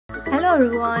Hello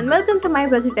everyone, welcome to my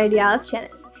Project Ideas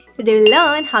channel. Today we'll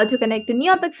learn how to connect a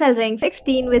NeoPixel Ring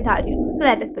 16 with Arduino. So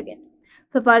let us begin.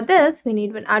 So for this, we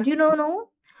need one Arduino Uno,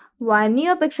 one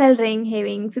NeoPixel Ring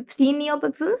having 16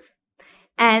 NeoPixels,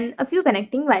 and a few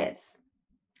connecting wires.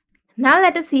 Now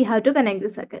let us see how to connect the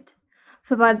circuit.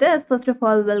 So for this, first of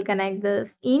all, we'll connect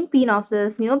this in pin of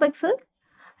this NeoPixel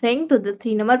Ring to the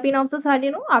 3-number pin of this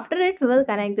Arduino. After it, we will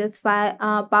connect this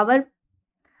power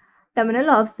terminal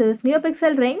of this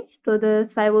NeoPixel Ring to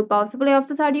this 5-volt power supply of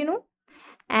this Arduino,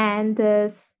 and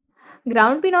this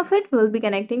ground pin of it will be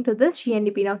connecting to this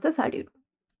GND pin of this Arduino.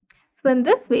 So in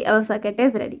this way our circuit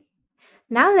is ready.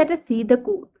 Now let us see the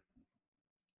code.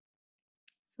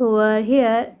 So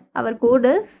here our code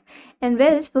is, in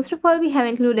which first of all we have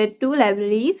included two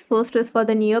libraries. First is for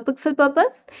the NeoPixel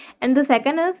purpose and the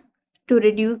second is to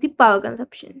reduce the power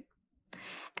consumption.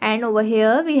 And over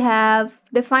here we have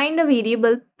defined a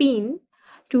variable pin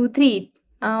to 3.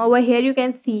 Over here you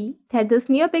can see that this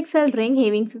NeoPixel ring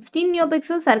having 16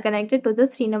 NeoPixels are connected to the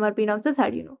 3-number pin of this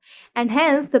Arduino, and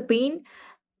hence the pin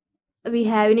we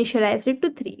have initialized it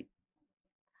to 3.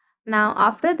 Now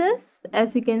after this,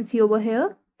 as you can see over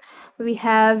here, we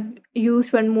have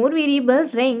used one more variable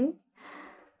ring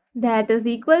that is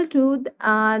equal to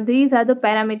these are the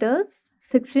parameters.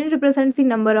 16 represents the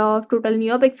number of total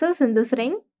NeoPixels in this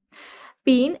ring.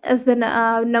 Pin is the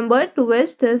number to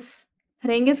which this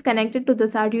ring is connected to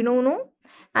this Arduino Uno,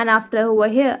 and after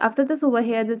this over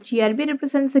here this GRB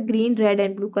represents the green, red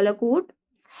and blue color code,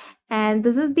 and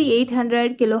this is the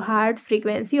 800 kilohertz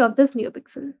frequency of this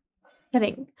NeoPixel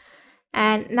ring.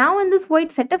 And now in this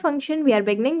void setup function we are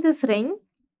beginning this ring,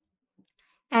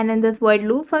 and in this void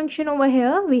loop function over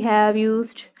here we have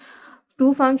used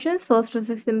two functions. First is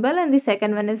the symbol and the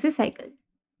second one is the cycle,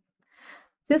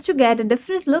 just to get a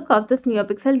different look of this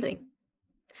NeoPixel ring.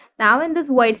 Now in this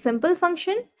void simple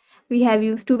function we have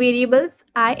used two variables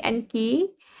I and k,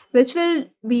 which will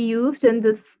be used in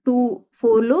this two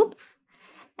for loops,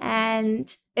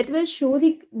 and it will show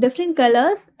the different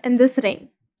colors in this ring.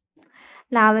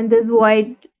 Now in this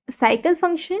void cycle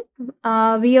function,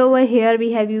 we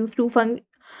have used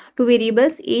two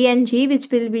variables a and j, which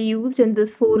will be used in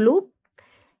this for loop,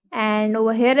 and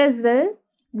over here as well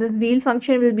this wheel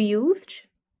function will be used.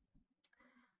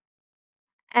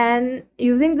 And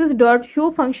using this dot show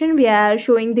function we are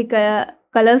showing the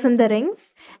colors in the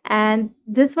rings, and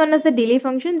this one is a delay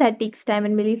function that takes time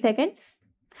in milliseconds.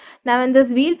 Now in this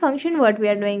wheel function what we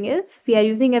are doing is we are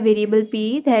using a variable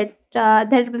p that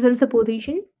represents the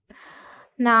position.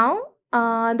 Now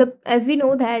as we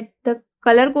know that the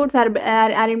color codes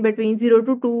are in between 0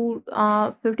 to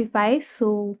 255,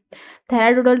 so there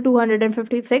are total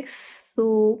 256.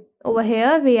 So over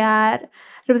here we are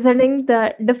representing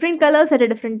the different colors at a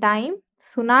different time.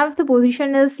 So now if the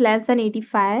position is less than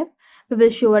 85, we will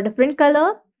show a different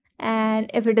color, and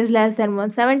if it is less than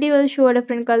 170 we will show a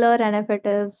different color, and if it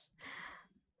is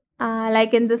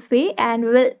like in this way, and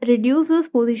we will reduce this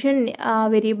position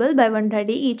variable by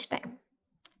 130 each time.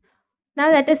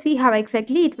 Now let us see how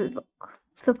exactly it will work.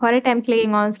 So for it I'm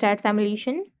clicking on start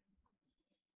simulation.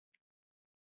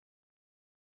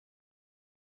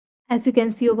 As you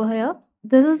can see over here,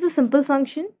 this is the simple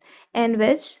function in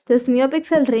which this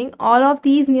NeoPixel ring, all of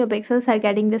these NeoPixels are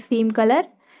getting the same color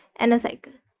in a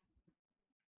cycle.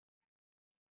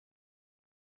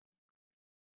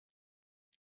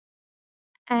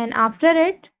 And after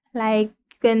it, like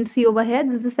you can see over here,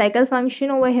 this is a cycle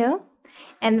function over here,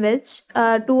 in which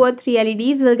 2 or 3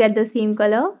 LEDs will get the same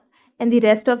color and the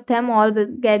rest of them all will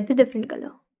get the different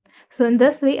color. So in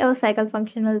this way our cycle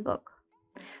function will work.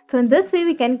 So in this way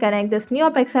we can connect this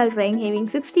NeoPixel ring having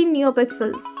 16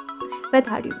 NeoPixels with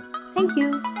Arduino. Thank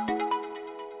you.